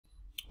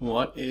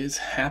What is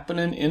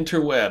happening,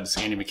 interwebs?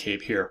 Andy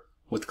McCabe here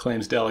with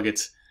Claims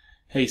Delegates.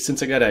 Hey,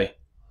 since I got a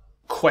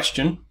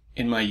question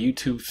in my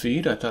YouTube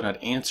feed, I thought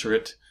I'd answer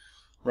it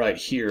right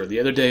here.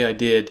 The other day I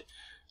did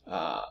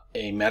a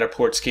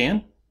Matterport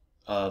scan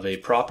of a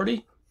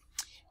property,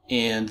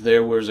 and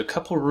there was a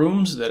couple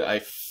rooms that I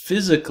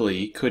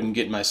physically couldn't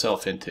get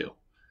myself into.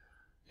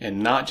 And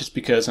not just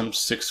because I'm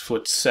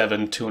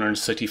 6'7",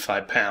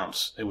 265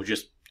 pounds. It was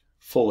just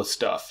full of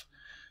stuff.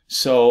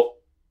 So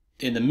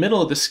in the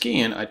middle of the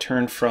scan, I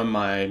turned from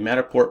my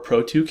Matterport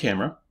Pro2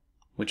 camera,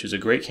 which is a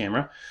great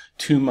camera,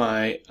 to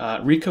my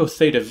Ricoh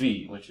Theta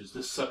V, which is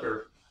this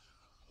sucker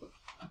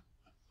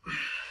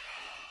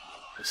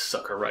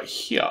right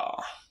here.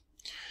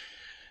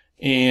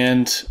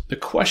 And the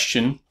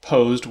question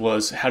posed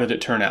was, how did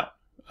it turn out?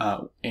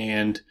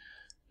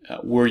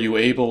 Were you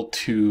able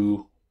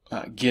to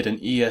get an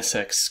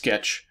ESX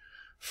sketch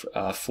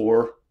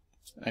for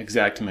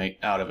Xactimate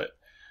out of it?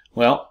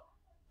 Well,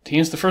 to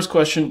answer the first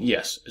question,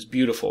 yes, it's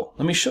beautiful.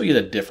 Let me show you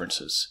the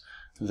differences,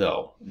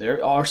 though.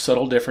 There are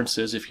subtle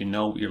differences if you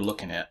know what you're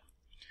looking at.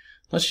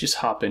 Let's just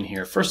hop in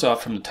here. First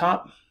off, from the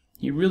top,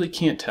 you really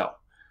can't tell.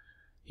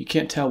 You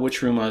can't tell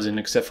which room I was in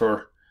except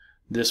for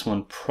this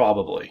one,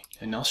 probably.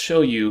 And I'll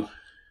show you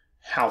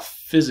how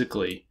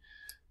physically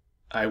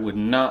I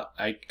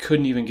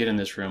couldn't even get in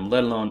this room,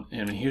 let alone,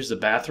 and here's the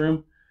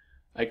bathroom.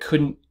 I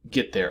couldn't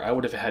get there. I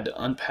would have had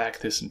to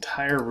unpack this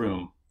entire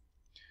room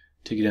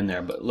to get in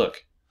there. But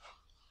look,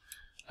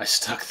 I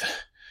stuck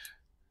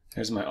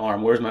there's my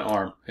arm. Where's my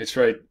arm? It's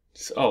right.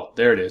 Oh,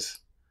 there it is.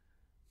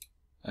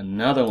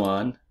 Another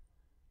one.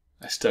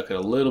 I stuck it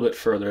a little bit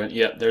further in.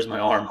 Yep, there's my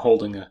arm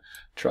holding a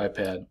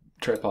tripod.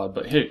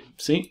 But hey,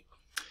 see?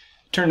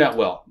 It turned out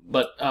well.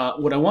 But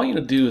what I want you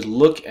to do is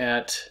look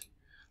at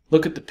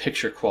the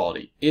picture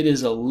quality. It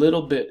is a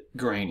little bit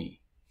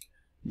grainy.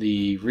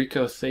 The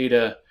Ricoh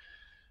Theta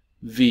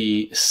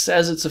V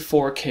says it's a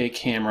 4K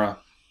camera.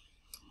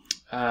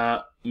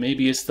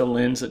 Maybe it's the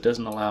lens that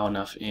doesn't allow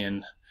enough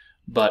in,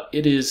 but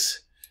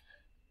it's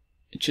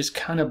just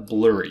kind of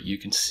blurry. You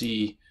can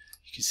see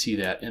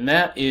that, and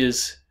that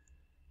is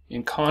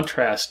in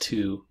contrast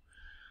to,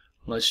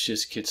 let's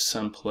just get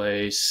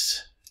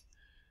someplace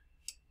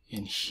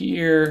in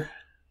here.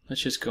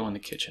 Let's just go in the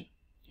kitchen.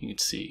 You can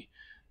see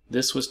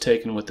this was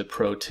taken with the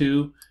Pro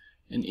 2,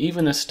 and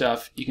even the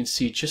stuff, you can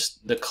see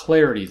just the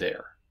clarity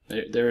there.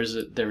 There is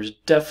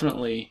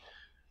definitely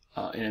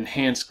an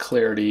enhanced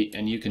clarity,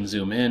 and you can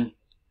zoom in.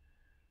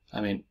 I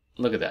mean,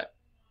 look at that.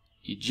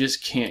 You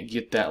just can't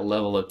get that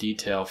level of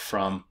detail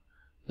from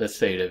the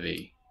Theta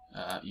V.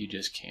 You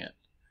just can't.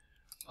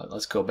 But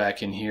let's go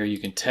back in here. You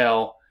can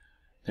tell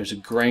there's a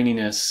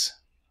graininess.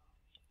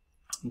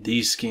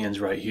 These scans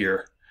right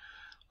here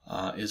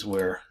is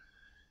where,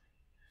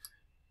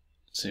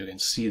 so you can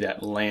see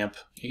that lamp.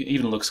 It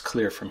even looks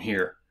clear from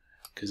here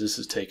because this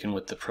is taken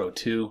with the Pro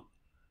 2.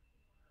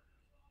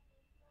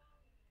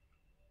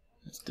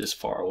 It's this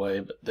far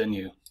away, but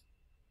then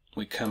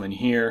we come in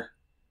here,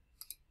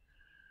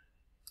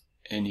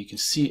 and you can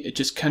see it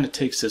just kind of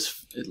takes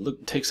this.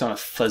 Takes on a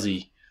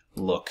fuzzy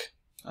look.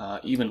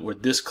 Even we're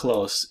this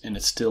close, and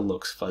it still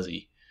looks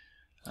fuzzy.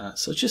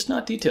 So it's just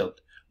not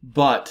detailed.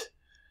 But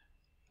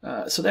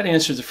so that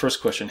answers the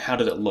first question: how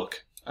did it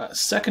look?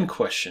 Second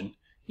question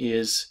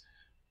is,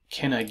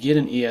 can I get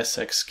an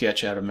ESX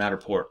sketch out of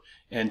Matterport?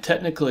 And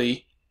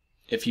technically,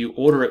 if you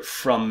order it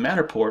from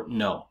Matterport,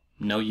 no,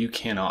 you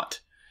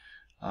cannot.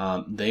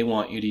 They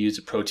want you to use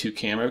a Pro 2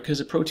 camera because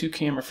a Pro 2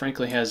 camera,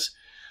 frankly, has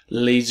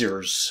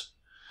lasers,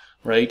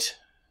 right?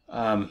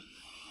 And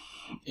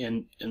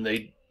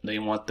they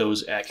want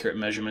those accurate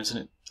measurements.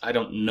 And I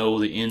don't know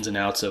the ins and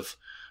outs of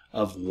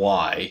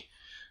why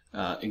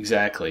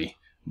exactly,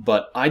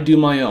 but I do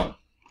my own.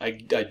 I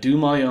do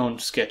my own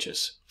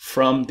sketches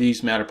from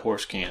these Matterport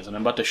scans, and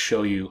I'm about to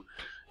show you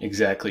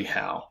exactly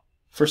how.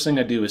 First thing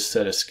I do is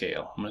set a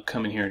scale. I'm going to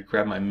come in here and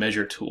grab my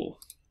measure tool.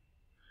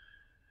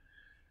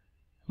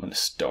 I'm going to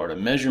start a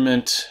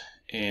measurement,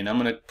 and I'm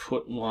going to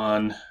put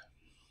one,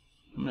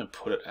 I'm going to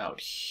put it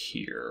out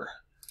here.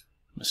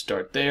 I'm going to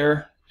start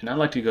there, and I'd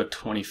like to go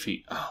 20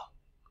 feet. Oh,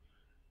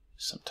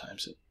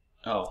 sometimes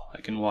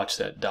I can watch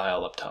that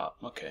dial up top.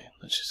 Okay,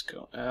 let's just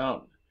go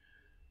out.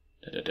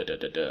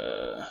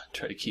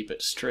 Try to keep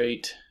it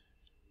straight.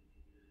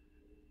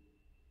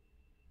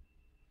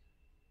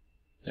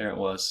 There it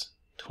was,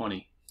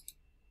 20.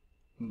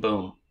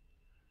 Boom.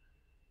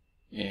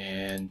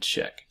 And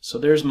check. So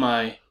there's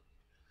my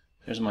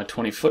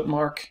 20-foot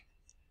mark,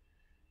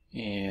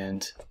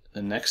 and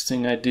the next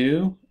thing I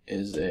do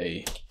is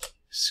a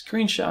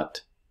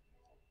screenshot.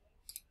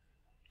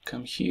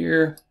 Come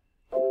here.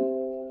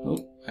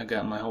 Oh, I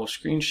got my whole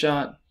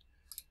screenshot.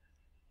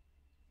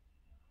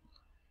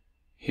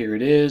 Here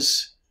it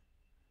is.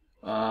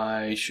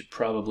 I should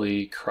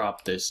probably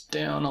crop this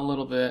down a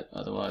little bit,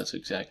 otherwise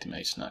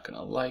Xactimate's not going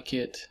to like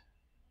it.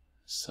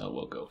 So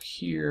we'll go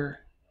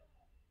here.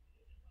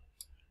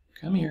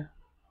 Come here.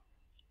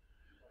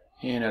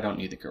 And I don't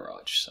need the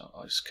garage, so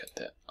I'll just cut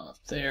that off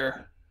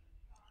there.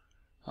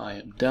 I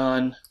am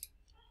done.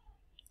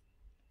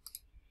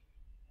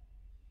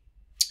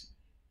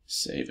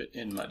 Save it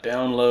in my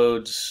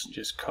downloads.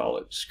 Just call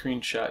it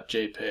screenshot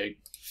JPEG.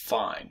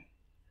 Fine.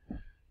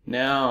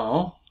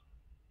 Now,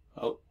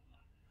 oh,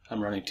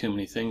 I'm running too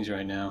many things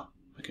right now.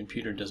 My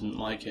computer doesn't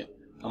like it.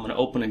 I'm going to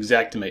open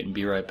Xactimate and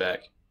be right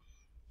back.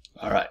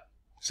 Alright,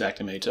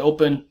 Xactimate's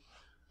open.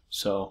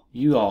 So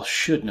you all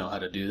should know how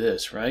to do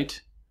this,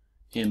 right?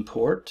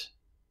 Import,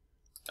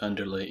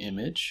 underlay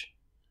image.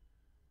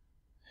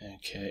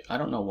 Okay, I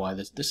don't know why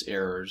this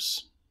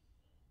errors.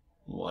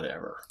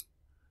 Whatever.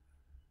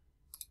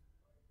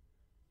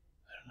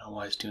 I don't know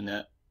why it's doing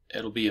that.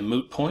 It'll be a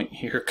moot point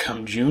here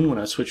come June when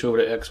I switch over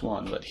to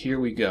X1. But here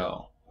we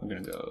go. We're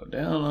going to go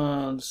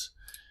downloads,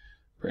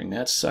 bring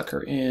that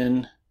sucker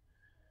in.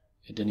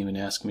 It didn't even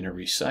ask me to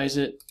resize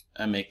it.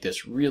 I make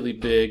this really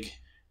big,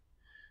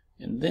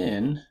 and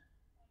then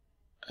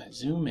I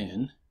zoom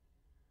in.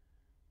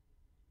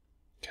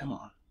 Come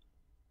on.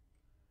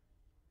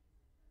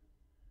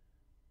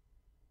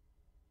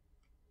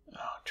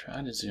 Oh,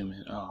 try to zoom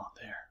in. Oh,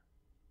 there.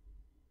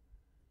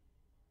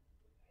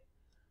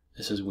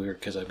 This is weird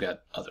because I've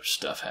got other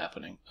stuff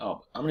happening.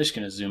 Oh, I'm just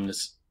going to zoom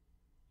this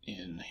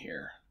in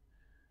here.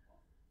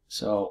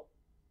 So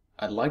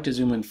I'd like to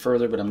zoom in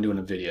further, but I'm doing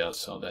a video,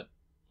 so that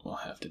we'll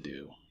have to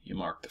do. You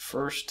mark the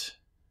first.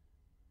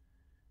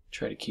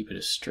 Try to keep it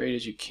as straight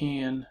as you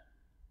can.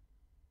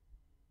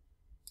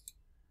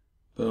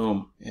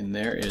 Boom. And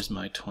there is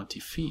my 20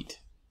 feet.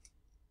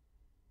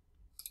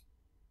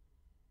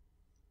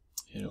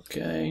 Hit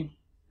OK.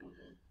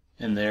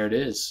 And there it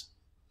is.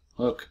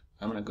 Look,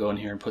 I'm going to go in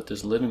here and put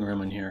this living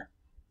room in here.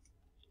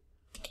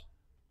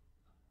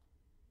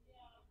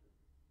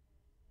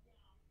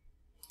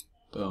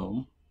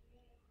 Boom.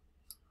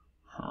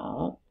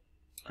 Oh.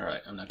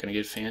 Alright, I'm not going to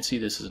get fancy.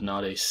 This is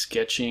not a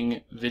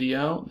sketching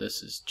video.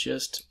 This is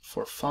just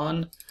for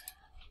fun.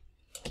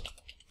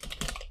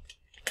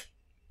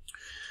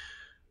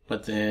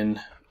 But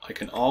then I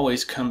can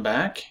always come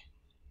back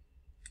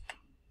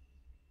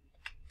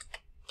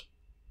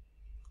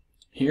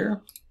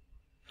here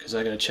because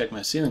I got to check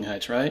my ceiling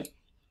heights, right?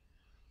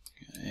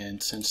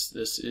 And since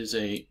this is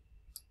a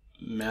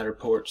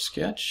Matterport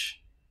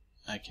sketch,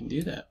 I can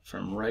do that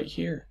from right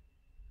here.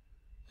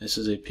 This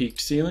is a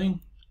peaked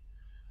ceiling.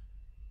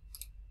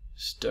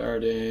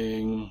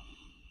 Starting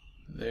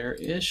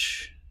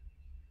there-ish.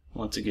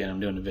 Once again, I'm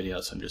doing a video,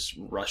 so I'm just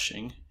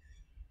rushing.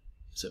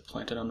 Is it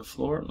planted on the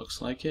floor? It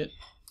looks like it.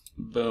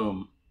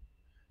 Boom.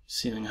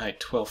 Ceiling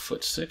height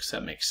 12'6".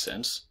 That makes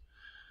sense.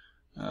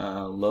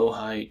 Low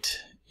height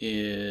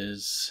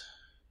is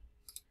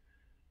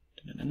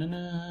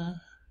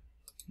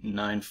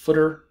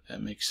 9-footer.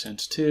 That makes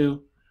sense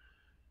too.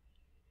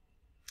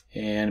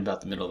 And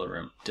about the middle of the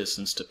room.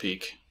 Distance to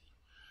peak.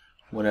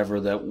 Whatever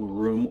that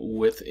room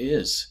width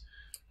is.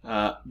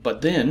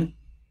 But then,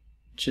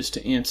 just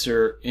to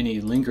answer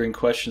any lingering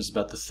questions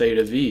about the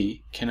Theta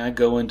V, can I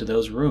go into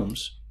those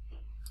rooms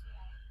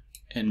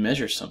and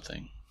measure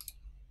something?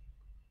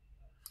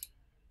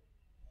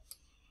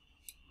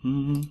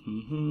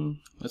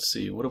 Let's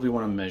see, what do we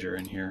want to measure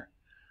in here?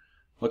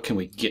 What can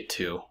we get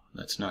to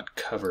that's not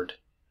covered?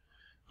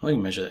 Well, we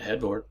can measure that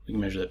headboard. We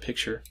can measure that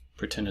picture.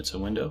 Pretend it's a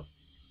window.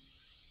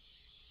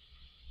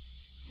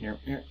 Here.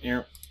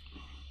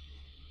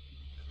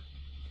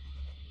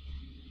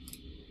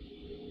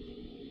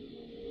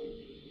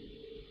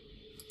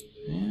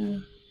 Yeah,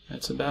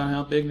 that's about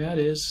how big that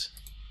is.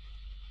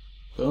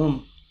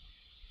 Boom.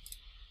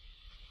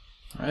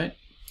 Alright.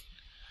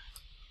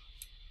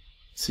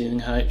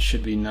 Ceiling height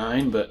should be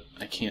 9, but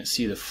I can't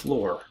see the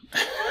floor.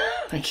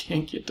 I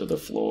can't get to the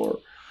floor.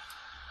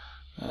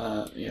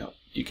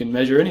 You can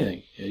measure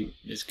anything. You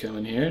just come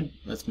in here.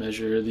 Let's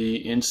measure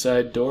the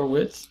inside door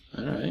width.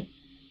 Alright.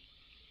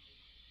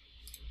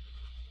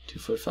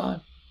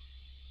 2'5".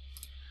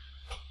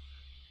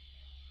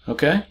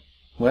 Okay.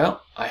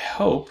 Well, I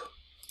hope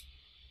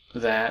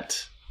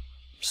that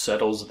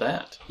settles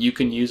that. You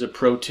can use a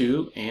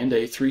Pro2 and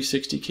a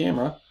 360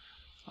 camera.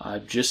 I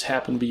just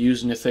happen to be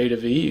using a Theta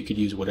V. You could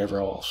use whatever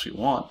else you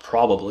want,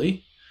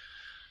 probably.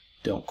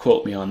 Don't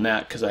quote me on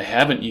that because I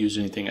haven't used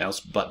anything else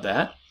but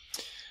that.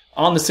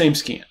 On the same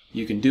scan.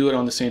 You can do it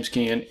on the same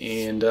scan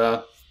and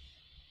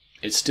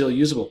it's still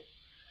usable.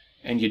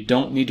 And you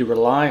don't need to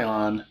rely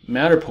on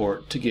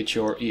Matterport to get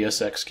your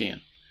ESX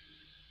scan.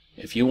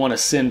 If you want to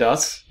send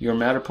us your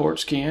Matterport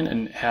scan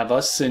and have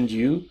us send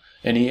you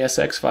an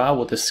ESX file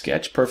with a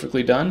sketch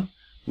perfectly done,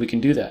 we can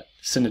do that.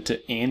 Send it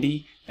to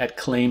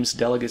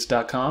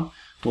Andy@claimsdelegates.com.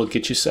 We'll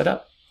get you set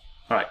up.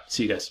 All right,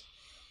 see you guys.